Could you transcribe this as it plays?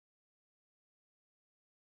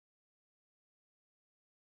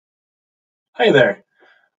Hi there.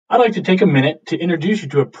 I'd like to take a minute to introduce you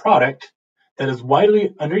to a product that is widely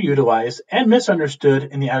underutilized and misunderstood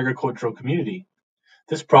in the agricultural community.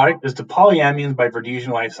 This product is the PolyAmines by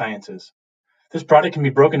Verdesian Life Sciences. This product can be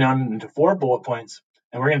broken down into 4 bullet points,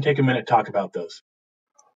 and we're going to take a minute to talk about those.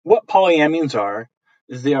 What polyamines are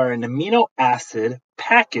is they are an amino acid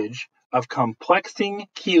package of complexing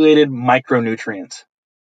chelated micronutrients.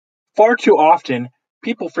 Far too often,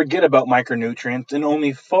 people forget about micronutrients and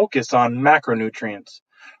only focus on macronutrients.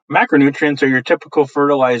 Macronutrients are your typical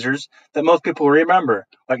fertilizers that most people remember,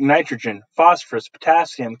 like nitrogen, phosphorus,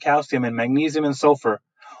 potassium, calcium, and magnesium and sulfur.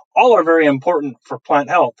 All are very important for plant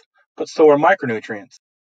health, but so are micronutrients.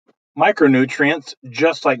 Micronutrients,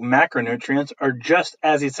 just like macronutrients, are just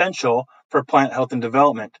as essential for plant health and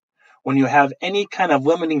development. When you have any kind of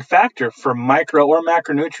limiting factor for micro or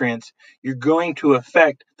macronutrients, you're going to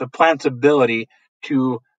affect the plant's ability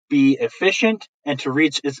to be efficient and to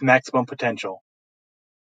reach its maximum potential.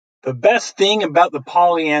 The best thing about the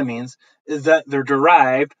polyamines is that they're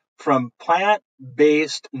derived from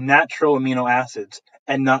plant-based natural amino acids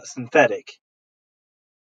and not synthetic.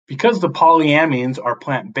 Because the polyamines are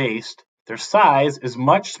plant-based, their size is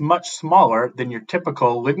much smaller than your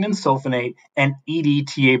typical lignin sulfonate and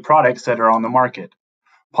EDTA products that are on the market.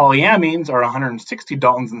 Polyamines are 160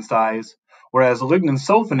 Daltons in size, whereas lignin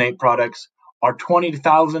sulfonate products are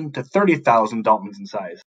 20,000 to 30,000 Daltons in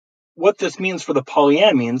size. What this means for the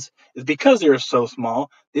polyamines is because they are so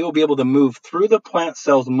small, they will be able to move through the plant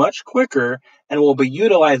cells much quicker and will be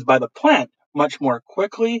utilized by the plant much more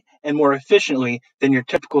quickly and more efficiently than your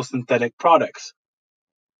typical synthetic products.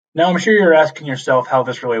 Now, I'm sure you're asking yourself how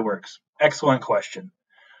this really works. Excellent question.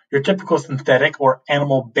 Your typical synthetic or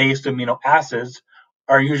animal-based amino acids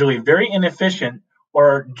are usually very inefficient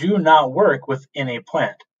or do not work within a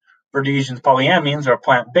plant. Verdesian's polyamines are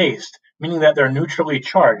plant-based, meaning that they're neutrally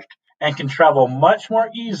charged and can travel much more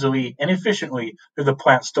easily and efficiently through the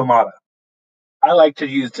plant stomata. I like to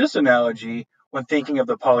use this analogy when thinking of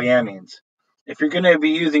the polyamines. If you're going to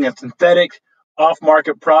be using a synthetic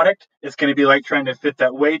off-market product, it's going to be like trying to fit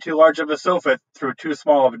that way too large of a sofa through too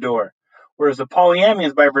small of a door. Whereas the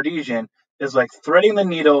polyamines by Verdesian is like threading the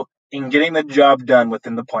needle and getting the job done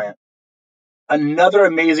within the plant. Another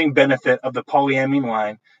amazing benefit of the polyamine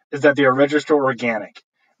line is that they are registered organic,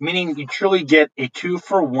 meaning you truly get a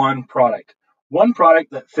 2-for-1 product. One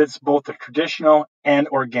product that fits both the traditional and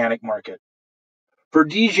organic market.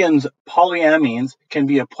 Verdesian's polyamines can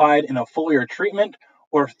be applied in a foliar treatment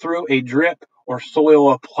or through a drip or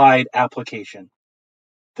soil applied application.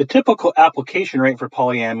 The typical application rate for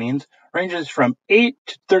polyamines ranges from 8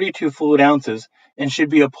 to 32 fluid ounces and should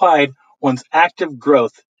be applied once active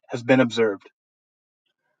growth has been observed.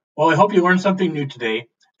 Well, I hope you learned something new today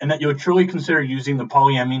and that you'll truly consider using the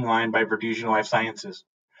polyamine line by Verdesian Life Sciences.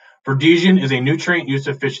 Verdesian is a nutrient use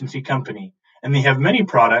efficiency company, and they have many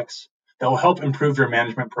products that will help improve your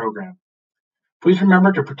management program. Please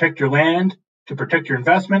remember to protect your land, to protect your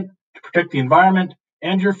investment, to protect the environment,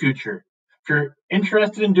 and your future. If you're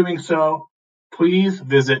interested in doing so, please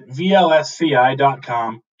visit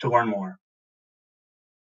vlsci.com to learn more.